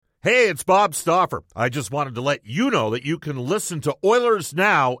Hey, it's Bob Stauffer. I just wanted to let you know that you can listen to Oilers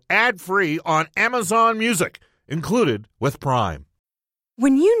Now ad-free on Amazon Music, included with Prime.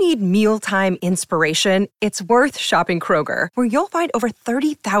 When you need mealtime inspiration, it's worth shopping Kroger, where you'll find over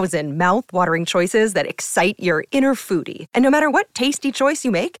 30,000 mouth-watering choices that excite your inner foodie. And no matter what tasty choice you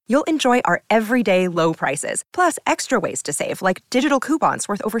make, you'll enjoy our everyday low prices, plus extra ways to save, like digital coupons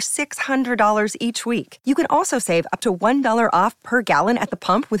worth over $600 each week. You can also save up to $1 off per gallon at the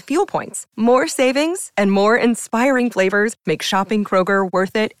pump with fuel points. More savings and more inspiring flavors make shopping Kroger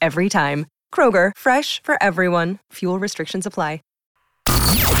worth it every time. Kroger, fresh for everyone. Fuel restrictions apply.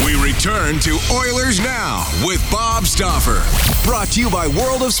 We return to Oilers Now with Bob Stauffer. Brought to you by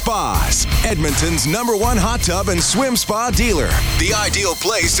World of Spas, Edmonton's #1 hot tub and swim spa dealer. The ideal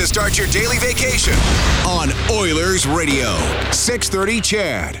place to start your daily vacation on Oilers Radio. 630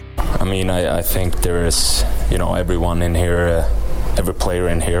 Chad. I mean, I think there is, everyone in here, every player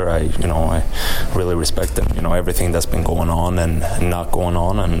in here, I really respect them. Everything that's been going on and not going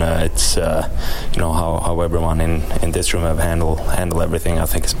on, and it's how everyone in this room have handled everything. I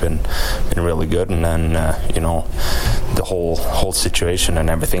think it's been really good, and then the whole situation and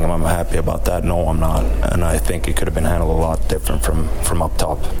everything. I'm happy about that. No, I'm not, and I think it could have been handled a lot different from up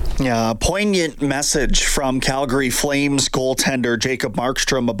top. Yeah, a poignant message from Calgary Flames goaltender Jacob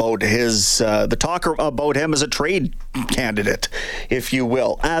Markstrom about the talk about him as a trade candidate, if you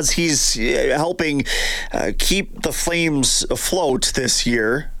will, as he's helping keep the Flames afloat this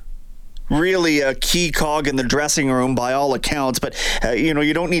year. Really a key cog in the dressing room by all accounts, but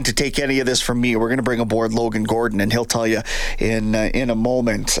you don't need to take any of this from me. We're going to bring aboard Logan Gordon, and he'll tell you in a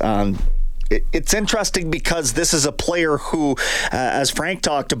moment. It's interesting because this is a player who, as Frank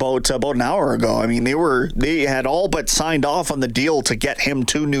talked about an hour ago, I mean, they had all but signed off on the deal to get him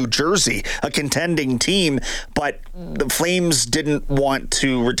to New Jersey, a contending team, but the Flames didn't want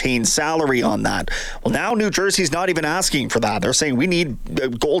to retain salary on that. Well, now New Jersey's not even asking for that. They're saying, we need a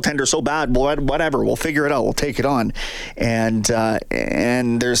goaltender so bad, whatever, we'll figure it out, we'll take it on. And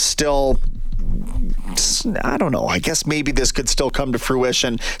there's still, I don't know, I guess maybe this could still come to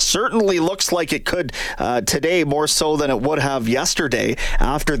fruition. Certainly looks like it could today, more so than it would have yesterday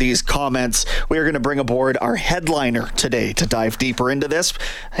after these comments. We are going to bring aboard our headliner today to dive deeper into this.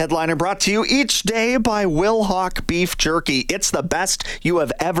 Headliner brought to you each day by Wilhauk Beef Jerky. It's the best you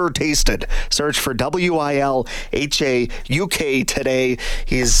have ever tasted. Search for WILHAUK today.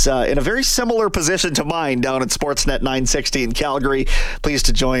 He's in a very similar position to mine down at Sportsnet 960 in Calgary. Pleased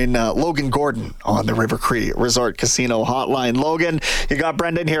to join Logan Gordon on the River Cree Resort Casino Hotline. Logan, you got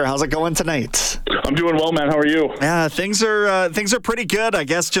Brendan here. How's it going tonight? I'm doing well, man. How are you? Yeah, things are pretty good. I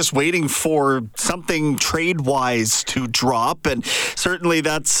guess just waiting for something trade-wise to drop, and certainly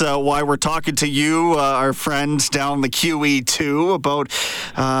that's why we're talking to you, our friend down the QE2, about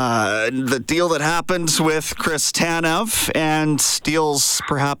the deal that happened with Chris Tanev and deals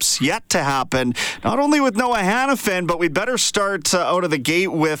perhaps yet to happen. Not only with Noah Hannafin, but we better start out of the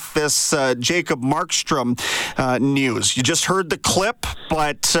gate with this Jacob Markstrom news. You just heard the clip,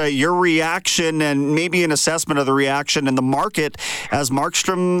 but your reaction and maybe an assessment of the reaction in the market as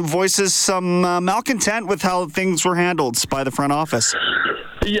Markstrom voices some malcontent with how things were handled by the front office.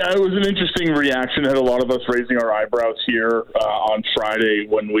 Yeah, it was an interesting reaction. Had a lot of us raising our eyebrows here on Friday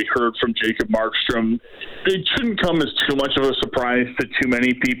when we heard from Jacob Markstrom. It shouldn't come as too much of a surprise to too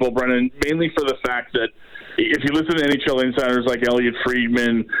many people, Brennan, mainly for the fact that if you listen to NHL insiders like Elliot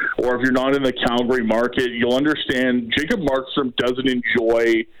Friedman, or if you're not in the Calgary market, you'll understand Jacob Markstrom doesn't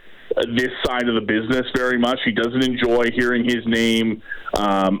enjoy this side of the business very much. He doesn't enjoy hearing his name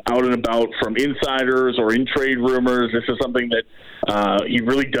out and about from insiders or in trade rumors. This is something that he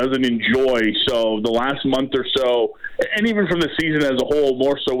really doesn't enjoy. So the last month or so, and even from the season as a whole,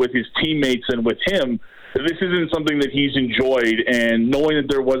 more so with his teammates and with him, this isn't something that he's enjoyed. And knowing that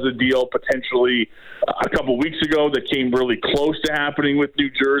there was a deal potentially a couple weeks ago that came really close to happening with New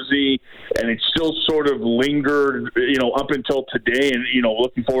Jersey, and it still sort of lingered, up until today, and,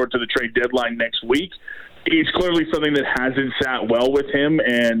 looking forward to the trade deadline next week, it's clearly something that hasn't sat well with him.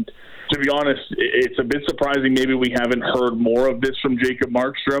 And to be honest, it's a bit surprising maybe we haven't heard more of this from Jacob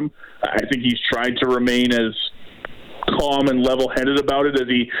Markstrom. I think he's tried to remain as calm and level-headed about it as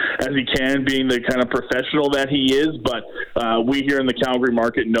he can, being the kind of professional that he is. But We here in the Calgary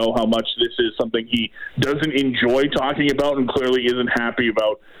market know how much this is something he doesn't enjoy talking about and clearly isn't happy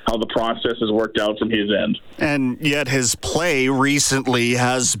about how the process has worked out from his end. And yet his play recently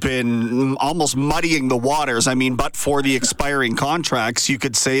has been almost muddying the waters. I mean, but for the expiring contracts, you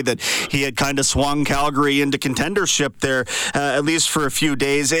could say that he had kind of swung Calgary into contendership there, at least for a few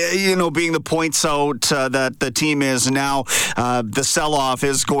days. Being the points out that the team is now, the sell-off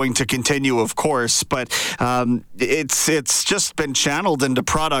is going to continue, of course, but it's just been channeled into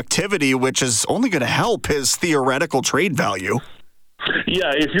productivity, which is only going to help his theoretical trade value. Yeah,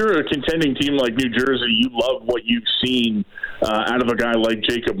 if you're a contending team like New Jersey, you love what you've seen out of a guy like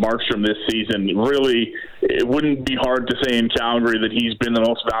Jacob Markstrom this season. Really, it wouldn't be hard to say in Calgary that he's been the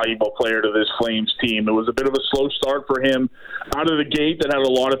most valuable player to this Flames team. It was a bit of a slow start for him out of the gate that had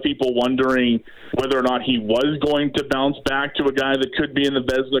a lot of people wondering whether or not he was going to bounce back to a guy that could be in the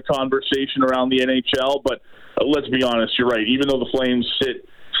Vezina conversation around the NHL. But let's be honest, you're right. Even though the Flames sit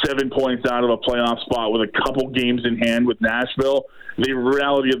 7 points out of a playoff spot with a couple games in hand with Nashville, the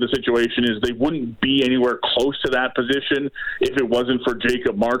reality of the situation is they wouldn't be anywhere close to that position if it wasn't for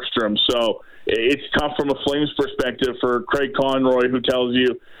Jacob Markstrom. So it's tough from a Flames perspective for Craig Conroy, who tells you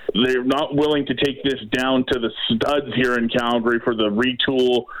they're not willing to take this down to the studs here in Calgary for the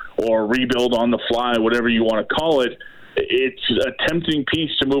retool or rebuild on the fly, whatever you want to call it. It's a tempting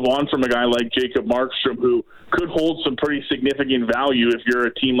piece to move on from a guy like Jacob Markstrom, who could hold some pretty significant value if you're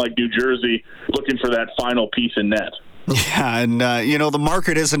a team like New Jersey looking for that final piece in net. Yeah, and the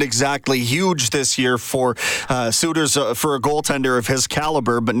market isn't exactly huge this year for suitors for a goaltender of his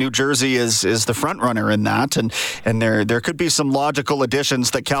caliber, but New Jersey is the front runner in that, and there could be some logical additions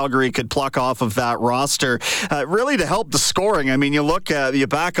that Calgary could pluck off of that roster, really to help the scoring. I mean, you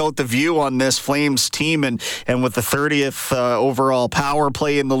back out the view on this Flames team, and with the 30th overall power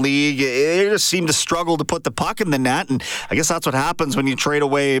play in the league, it just seemed to struggle to put the puck in the net, and I guess that's what happens when you trade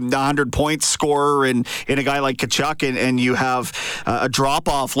away the 100-point scorer in a guy like Tkachuk, and you have a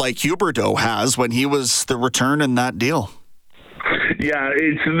drop-off like Huberdeau has when he was the return in that deal. Yeah,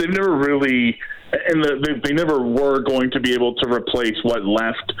 they never really, and they never were going to be able to replace what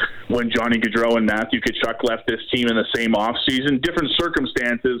left when Johnny Gaudreau and Matthew Tkachuk left this team in the same offseason. Different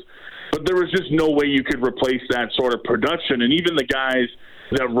circumstances, but there was just no way you could replace that sort of production. And even the guys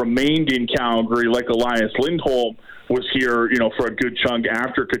that remained in Calgary, like Elias Lindholm, was here, for a good chunk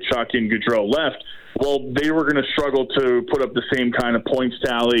after Tkachuk and Gaudreau left. Well, they were going to struggle to put up the same kind of points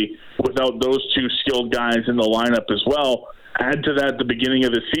tally without those two skilled guys in the lineup as well. Add to that the beginning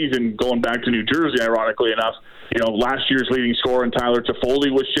of the season, going back to New Jersey, ironically enough, last year's leading scorer in Tyler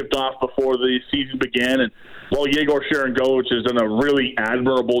Toffoli was shipped off before the season began. And while Yegor Sharangovich has done a really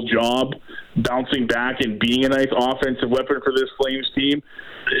admirable job bouncing back and being a nice offensive weapon for this Flames team,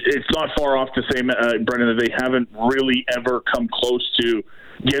 it's not far off to say, Brendan, that they haven't really ever come close to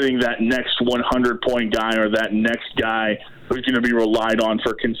getting that next 100-point guy or that next guy who's going to be relied on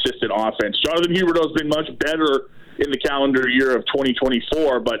for consistent offense. Jonathan Huberdeau's been much better in the calendar year of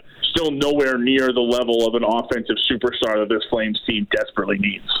 2024, but still nowhere near the level of an offensive superstar that this Flames team desperately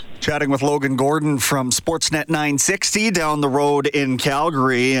needs. Chatting with Logan Gordon from Sportsnet 960 down the road in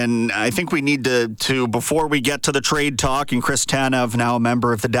Calgary, and I think we need to before we get to the trade talk, and Chris Tanev, now a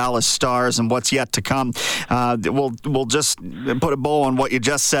member of the Dallas Stars, and what's yet to come, we'll just put a bow on what you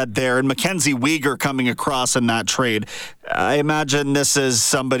just said there. And Mackenzie Weegar coming across in that trade, I imagine this is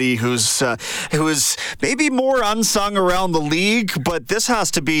somebody who is maybe more unsung around the league, but this has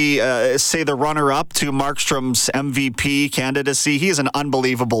to be, say, the runner-up to Markstrom's MVP candidacy. He's an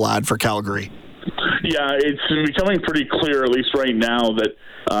unbelievable ad for Calgary. Yeah, it's becoming pretty clear, at least right now,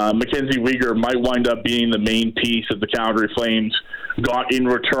 that Mackenzie Weegar might wind up being the main piece that the Calgary Flames got in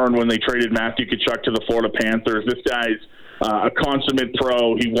return when they traded Matthew Tkachuk to the Florida Panthers. This guy's a consummate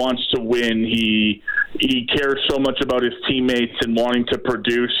pro. He wants to win. He cares so much about his teammates and wanting to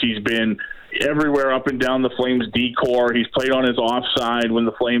produce. He's been everywhere up and down the Flames D-core. He's played on his offside when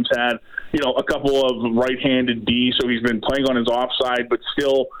the Flames had, a couple of right-handed D, so he's been playing on his offside, but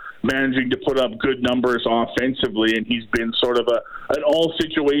still managing to put up good numbers offensively, and he's been sort of an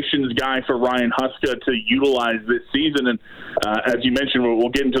all-situations guy for Ryan Huska to utilize this season. And as you mentioned, we'll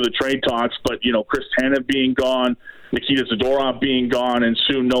get into the trade talks, but, Chris Tanev being gone, Nikita Zadorov being gone, and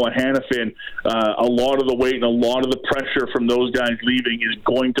soon Noah Hanifin, a lot of the weight and a lot of the pressure from those guys leaving is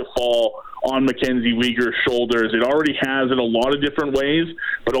going to fall on Mackenzie Weegar's shoulders. It already has in a lot of different ways,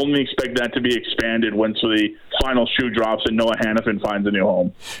 but only expect that to be expanded once the final shoe drops and Noah Hannafin finds a new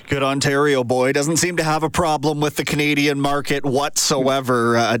home. Good Ontario boy. Doesn't seem to have a problem with the Canadian market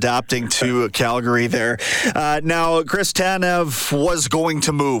whatsoever, adapting to Calgary there. Now, Chris Tanev was going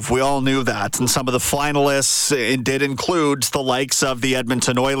to move. We all knew that. And some of the finalists did include the likes of the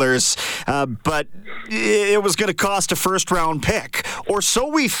Edmonton Oilers. But it was going to cost a first-round pick. Or so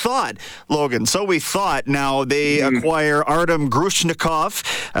we thought, Logan. So we thought. Now they acquire Artem Grushnikov,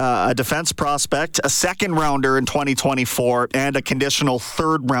 a defense prospect, a second-rounder in 2024, and a conditional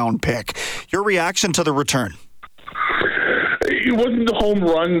third-round pick. Your reaction to the return? It wasn't the home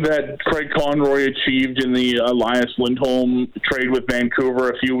run that Craig Conroy achieved in the Elias Lindholm trade with Vancouver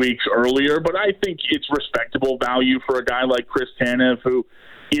a few weeks earlier, but I think it's respectable value for a guy like Chris Tanev, who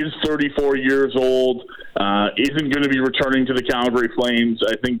is 34 years old, isn't going to be returning to the Calgary Flames.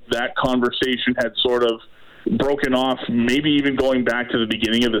 I think that conversation had sort of broken off, maybe even going back to the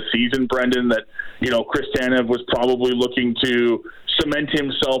beginning of the season, Brendan, that, Chris Tanev was probably looking to cement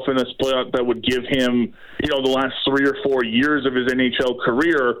himself in a split that would give him, the last 3 or 4 years of his NHL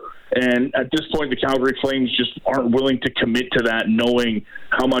career. And at this point, the Calgary Flames just aren't willing to commit to that, knowing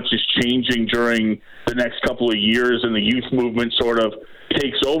how much is changing during the next couple of years and the youth movement sort of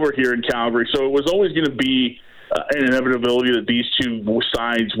takes over here in Calgary. So it was always going to be an inevitability that these two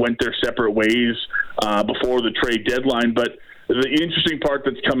sides went their separate ways before the trade deadline. But the interesting part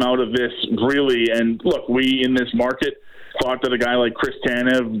that's come out of this, really, and look, we in this market thought that a guy like Chris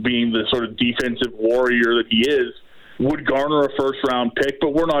Tanev, being the sort of defensive warrior that he is, would garner a first-round pick,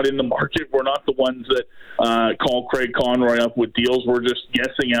 but we're not in the market. We're not the ones that call Craig Conroy up with deals. We're just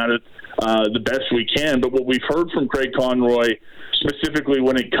guessing at it the best we can. But what we've heard from Craig Conroy, specifically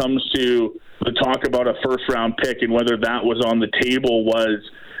when it comes to the talk about a first-round pick and whether that was on the table, was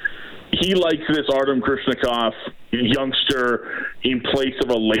he likes this Artem Grushnikov youngster in place of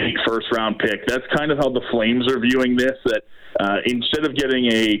a late first-round pick. That's kind of how the Flames are viewing this, that instead of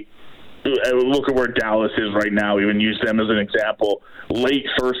getting look at where Dallas is right now, even use them as an example, late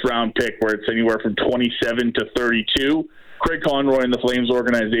first-round pick where it's anywhere from 27 to 32, Craig Conroy and the Flames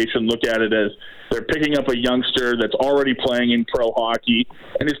organization look at it as they're picking up a youngster that's already playing in pro hockey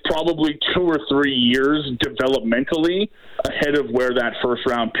and is probably 2 or 3 years developmentally ahead of where that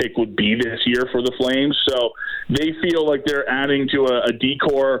first-round pick would be this year for the Flames. So they feel like they're adding to a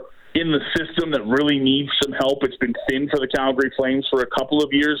decor in the system that really needs some help. It's been thin for the Calgary Flames for a couple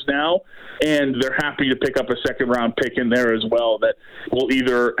of years now, and they're happy to pick up a second-round pick in there as well that will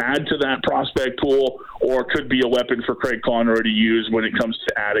either add to that prospect pool or could be a weapon for Craig Conroy to use when it comes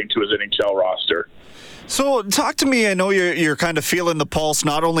to adding to his NHL roster. So talk to me. I know you're kind of feeling the pulse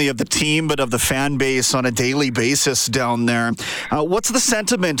not only of the team but of the fan base on a daily basis down there. What's the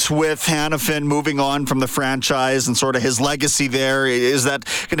sentiment with Hannafin moving on from the franchise and sort of his legacy there? Is that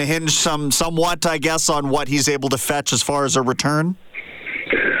going to hinge somewhat, I guess, on what he's able to fetch as far as a return?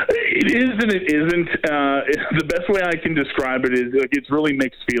 It is and it isn't. The best way I can describe it is it's really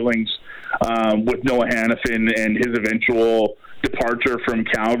mixed feelings with Noah Hannafin and his eventual departure from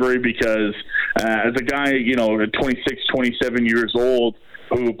Calgary, because as a guy, 26, 27 years old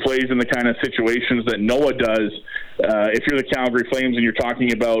who plays in the kind of situations that Noah does, if you're the Calgary Flames and you're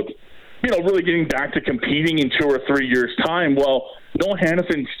talking about, really getting back to competing in 2 or 3 years' time, well, Noah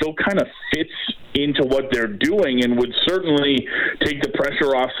Hannafin still kind of fits into what they're doing and would certainly take the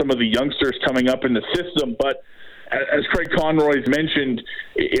pressure off some of the youngsters coming up in the system. But as Craig Conroy's mentioned,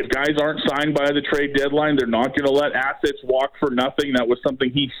 if guys aren't signed by the trade deadline, they're not going to let assets walk for nothing. That was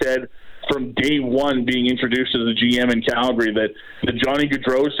something he said from day one being introduced as a GM in Calgary, that the Johnny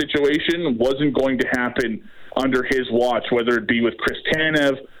Gaudreau situation wasn't going to happen under his watch, whether it be with Chris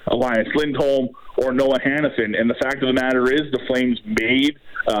Tanev, Elias Lindholm, or Noah Hannafin. And the fact of the matter is the Flames made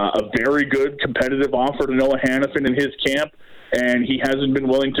a very good competitive offer to Noah Hannafin in his camp, and he hasn't been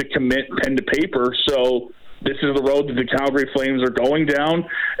willing to commit pen to paper. So this is the road that the Calgary Flames are going down.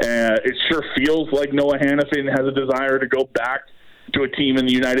 It sure feels like Noah Hannafin has a desire to go back to a team in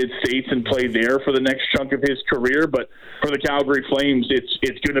the United States and play there for the next chunk of his career. But for the Calgary Flames,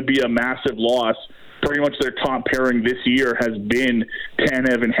 it's going to be a massive loss. Pretty much their top pairing this year has been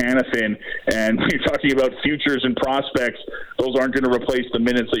Tanev and Hannafin. And when you're talking about futures and prospects, those aren't going to replace the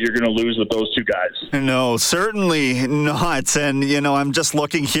minutes that you're going to lose with those two guys. No, certainly not. And, I'm just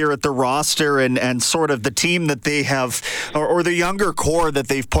looking here at the roster and sort of the team that they have, or the younger core that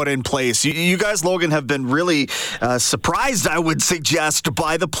they've put in place. You guys, Logan, have been really surprised, I would suggest,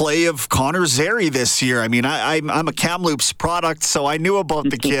 by the play of Connor Zary this year. I mean, I'm a Kamloops product, so I knew about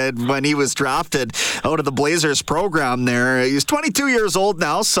the kid when he was drafted. out of the Blazers program there. He's 22 years old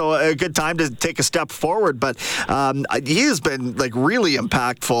now, so a good time to take a step forward. But he has been really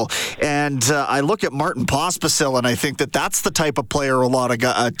impactful. And I look at Martin Pospisil, and I think that that's the type of player a lot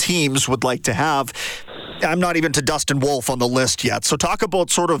of teams would like to have. I'm not even to Dustin Wolf on the list yet. So talk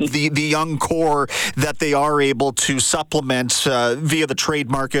about sort of the young core that they are able to supplement via the trade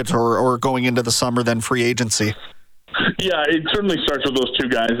market or going into the summer, then free agency. Yeah, it certainly starts with those two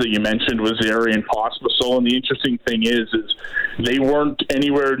guys that you mentioned, with Zary and Pospisil. And the interesting thing is they weren't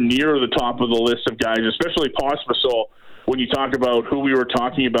anywhere near the top of the list of guys, especially Pospisil. When you talk about who we were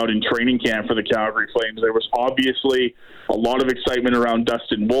talking about in training camp for the Calgary Flames, there was obviously a lot of excitement around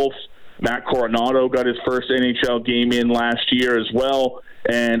Dustin Wolf. Matt Coronado got his first NHL game in last year as well.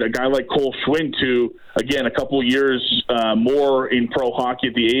 And a guy like Cole Schwint, who, again, a couple years more in pro hockey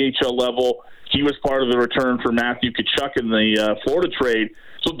at the AHL level, he was part of the return for Matthew Tkachuk in the Florida trade.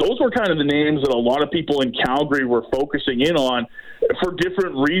 So those were kind of the names that a lot of people in Calgary were focusing in on. For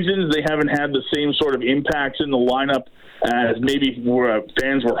different reasons, they haven't had the same sort of impacts in the lineup as maybe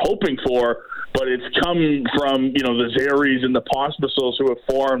fans were hoping for, but it's come from, the Zarys and the Pospasils who have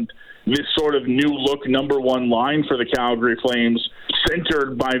formed this sort of new look number one line for the Calgary Flames,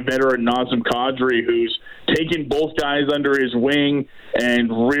 centered by veteran Nazem Kadri, who's taken both guys under his wing and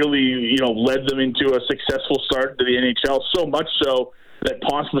really, led them into a successful start to the NHL, so much so that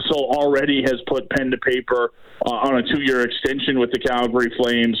Pospisil already has put pen to paper on a 2-year extension with the Calgary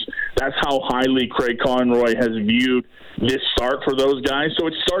Flames. That's how highly Craig Conroy has viewed this start for those guys. So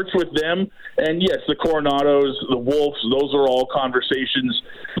it starts with them. And yes, the Coronados, the Wolves, those are all conversations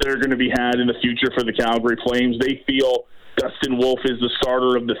that are going to be had in the future for the Calgary Flames. They feel Dustin Wolf is the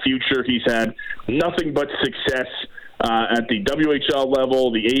starter of the future. He's had nothing but success at the WHL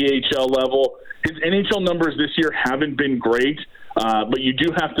level, the AHL level. His NHL numbers this year haven't been great, but you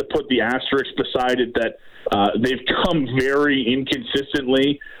do have to put the asterisk beside it that they've come very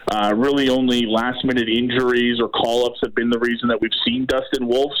inconsistently. Really only last-minute injuries or call-ups have been the reason that we've seen Dustin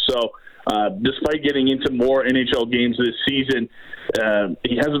Wolf. So despite getting into more NHL games this season,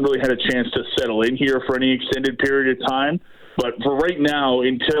 he hasn't really had a chance to settle in here for any extended period of time. But for right now,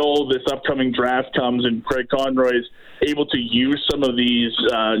 until this upcoming draft comes and Craig Conroy is able to use some of these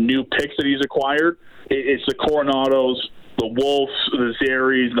new picks that he's acquired, it's the Coronados, the Wolves, the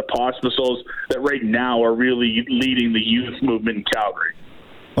Zarys, the Pospasils that right now are really leading the youth movement in Calgary.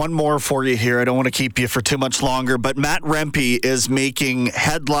 One more for you here. I don't want to keep you for too much longer, but Matt Rempe is making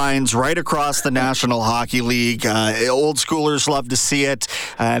headlines right across the National Hockey League. Old schoolers love to see it.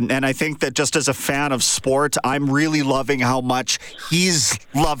 And I think that just as a fan of sport, I'm really loving how much he's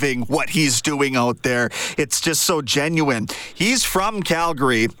loving what he's doing out there. It's just so genuine. He's from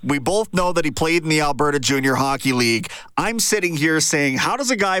Calgary. We both know that he played in the Alberta Junior Hockey League. I'm sitting here saying, how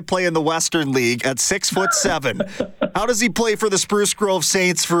does a guy play in the Western League at 6'7"? How does he play for the Spruce Grove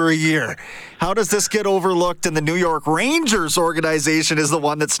Saints for a year? How does this get overlooked and the New York Rangers organization is the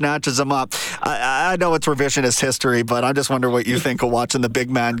one that snatches him up? I know it's revisionist history, but I just wonder what you think of watching the big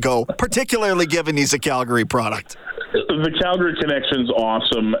man go, particularly given he's a Calgary product. The Calgary connection's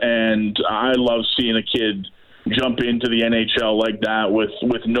awesome, and I love seeing a kid jump into the NHL like that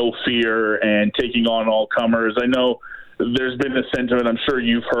with no fear and taking on all comers. I know there's been a sentiment, I'm sure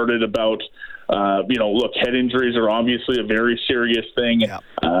you've heard it, about look, head injuries are obviously a very serious thing. Yeah.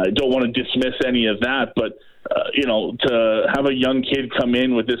 I don't want to dismiss any of that, but, to have a young kid come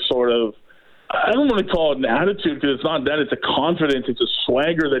in with this sort of, I don't want to call it an attitude because it's not that, it's a confidence, it's a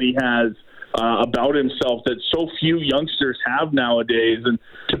swagger that he has about himself that so few youngsters have nowadays. And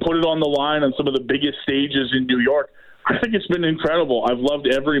to put it on the line on some of the biggest stages in New York, I think it's been incredible. I've loved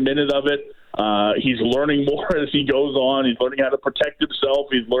every minute of it. He's learning more as he goes on. He's learning how to protect himself.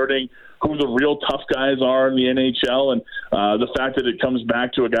 He's learning who the real tough guys are in the NHL. And the fact that it comes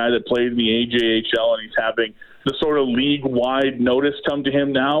back to a guy that played in the AJHL and he's having the sort of league-wide notice come to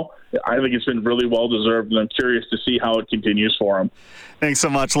him now, I think it's been really well-deserved, and I'm curious to see how it continues for him. Thanks so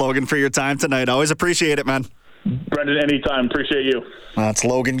much, Logan, for your time tonight. Always appreciate it, man. Brendan, anytime. Appreciate you. That's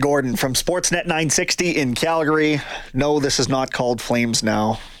Logan Gordon from Sportsnet 960 in Calgary. No, this is not called Flames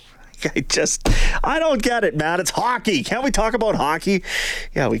now. I don't get it, man. It's hockey. Can't we talk about hockey?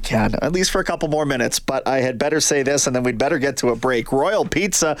 Yeah, we can. At least for a couple more minutes. But I had better say this, and then we'd better get to a break. Royal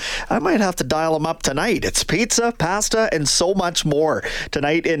Pizza, I might have to dial them up tonight. It's pizza, pasta, and so much more.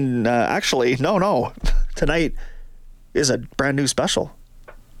 Tonight in, Tonight is a brand new special.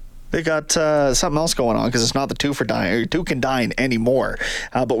 They got something else going on because it's not the two can dine anymore.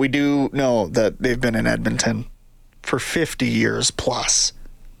 But we do know that they've been in Edmonton for 50 years plus,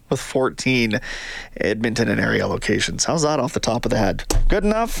 with 14 Edmonton and area locations. How's that off the top of the head? Good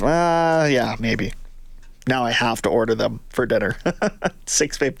enough? Yeah, maybe. Now I have to order them for dinner.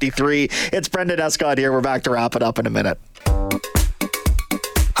 6:53. It's Brendan Escott here. We're back to wrap it up in a minute.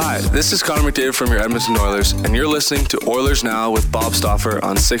 Hi, this is Connor McDavid from your Edmonton Oilers, and you're listening to Oilers Now with Bob Stauffer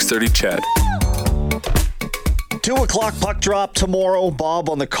on 630 CHED. 2 o'clock puck drop tomorrow. Bob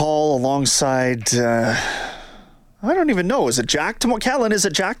on the call alongside, I don't even know. Is it Jack tomorrow? Kellen, is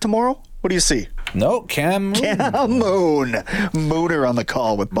it Jack tomorrow? What do you see? No, Cam Moon. Mooner on the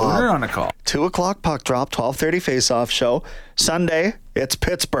call with Bob. Mooner on the call. 2 o'clock puck drop, 12:30 face-off show. Sunday, it's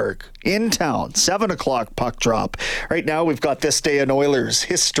Pittsburgh in town. 7 o'clock puck drop. Right now, we've got This Day in Oilers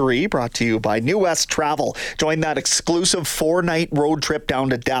history brought to you by New West Travel. Join that exclusive 4-night road trip down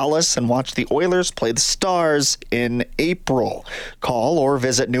to Dallas and watch the Oilers play the Stars in April. Call or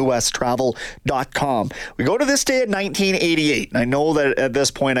visit newwesttravel.com. We go to this day in 1988. And I know that at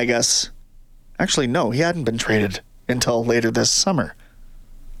this point, I guess... Actually, no, he hadn't been traded until later this summer.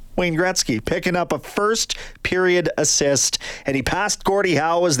 Wayne Gretzky picking up a first-period assist, and he passed Gordie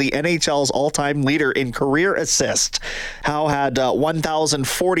Howe as the NHL's all-time leader in career assists. Howe had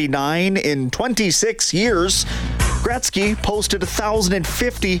 1,049 in 26 years. Gretzky posted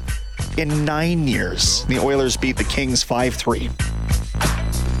 1,050 in 9 years. The Oilers beat the Kings 5-3.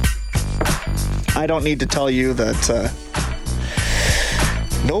 I don't need to tell you that...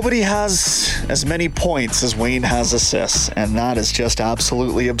 nobody has as many points as Wayne has assists, and that is just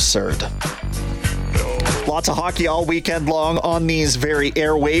absolutely absurd. Lots of hockey all weekend long on these very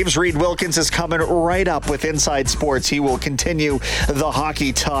airwaves. Reed Wilkins is coming right up with Inside Sports. He will continue the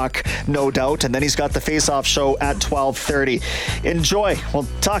hockey talk, no doubt, and then he's got the face-off show at 12:30. Enjoy. We'll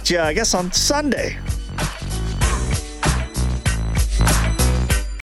talk to you, I guess, on Sunday.